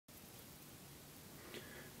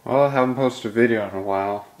Well, I haven't posted a video in a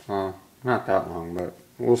while. Not that long, but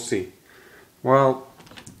we'll see. Well,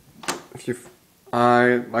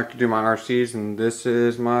 I like to do my RCs, and this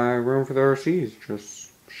is my room for the RCs.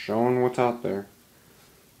 Just showing what's out there.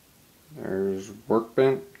 There's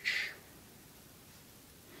workbench.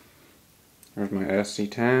 There's my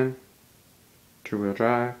SC10. Two-wheel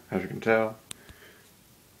drive, as you can tell.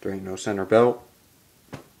 There ain't no center belt.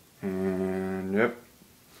 And yep.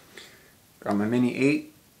 Got my Mini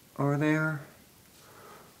 8 over there.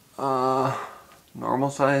 Normal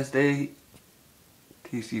sized 8.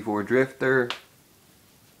 TC4 Drifter.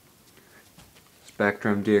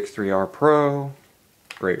 Spektrum DX3R Pro.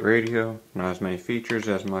 Great radio. Not as many features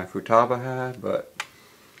as my Futaba had, but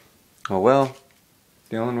oh well.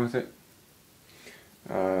 Dealing with it.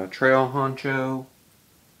 Trail honcho.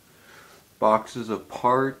 Boxes of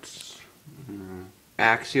parts.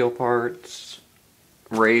 Axial parts.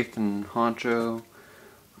 Wraith and honcho.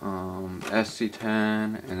 SC10,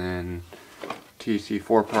 and then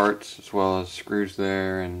TC4 parts, as well as screws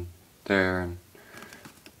there, and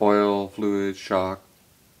oil, fluid, shock,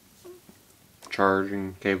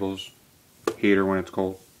 charging cables, heater when it's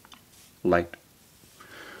cold, light.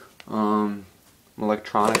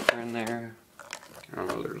 Electronics are in there. I don't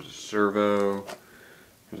know, there's a servo,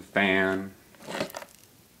 there's a fan, a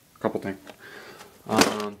couple things.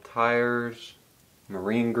 Tires,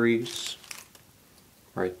 marine grease.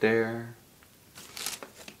 Right there.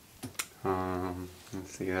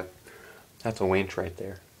 Let's see, that's a winch right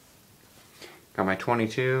there. Got my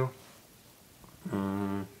 22.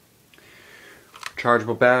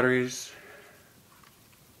 Chargeable batteries.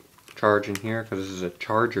 Charge in here because this is a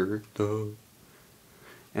charger. Duh.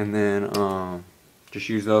 And then just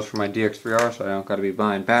use those for my DX3R so I don't gotta be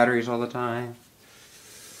buying batteries all the time.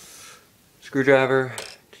 Screwdriver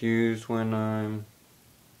to use when I'm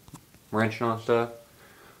wrenching on stuff.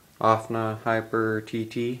 OFNA Hyper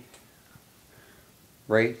TT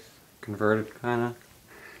Wraith, converted kinda.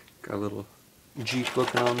 Got a little Jeep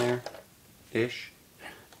looking on there ish.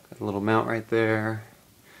 Got a little mount right there.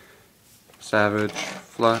 Savage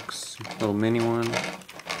Flux, little mini one.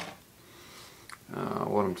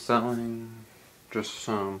 What I'm selling, just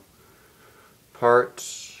some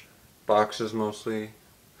parts, boxes mostly.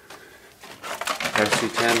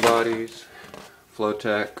 SC10 bodies,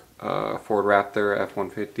 Flowtech. Ford Raptor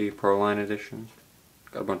F-150 Pro Line Edition.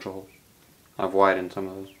 Got a bunch of holes. I've widened some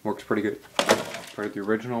of those. Works pretty good. Tried the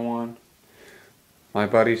original one. My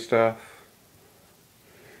buddy stuff.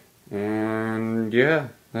 And yeah,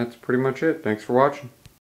 that's pretty much it. Thanks for watching.